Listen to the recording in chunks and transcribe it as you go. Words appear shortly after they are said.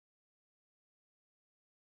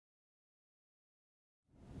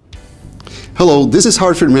Hello, this is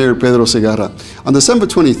Hartford Mayor Pedro Segarra. On December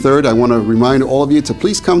 23rd, I want to remind all of you to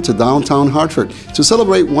please come to downtown Hartford to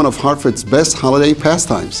celebrate one of Hartford's best holiday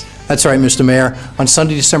pastimes. That's right, Mr. Mayor. On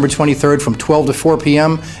Sunday, December 23rd from 12 to 4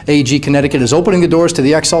 p.m., AEG Connecticut is opening the doors to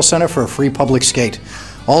the XL Center for a free public skate.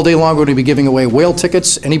 All day long, we're going to be giving away whale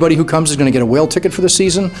tickets. Anybody who comes is going to get a whale ticket for the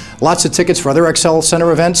season. Lots of tickets for other XL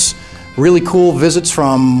Center events. Really cool visits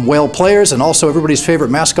from whale players and also everybody's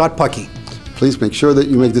favorite mascot, Pucky. Please make sure that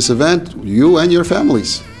you make this event, you and your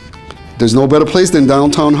families. There's no better place than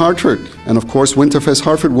downtown Hartford. And of course, Winterfest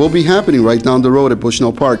Hartford will be happening right down the road at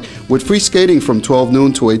Bushnell Park with free skating from 12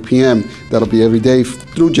 noon to 8 p.m. That'll be every day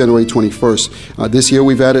through January 21st. This year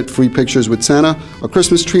we've added free pictures with Santa, a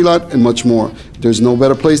Christmas tree lot, and much more. There's no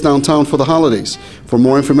better place downtown for the holidays. For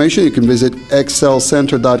more information, you can visit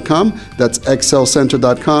xlcenter.com, that's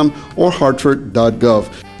xlcenter.com, or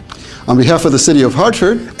hartford.gov. On behalf of the City of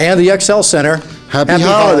Hartford and the XL Center, Happy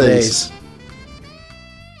holidays.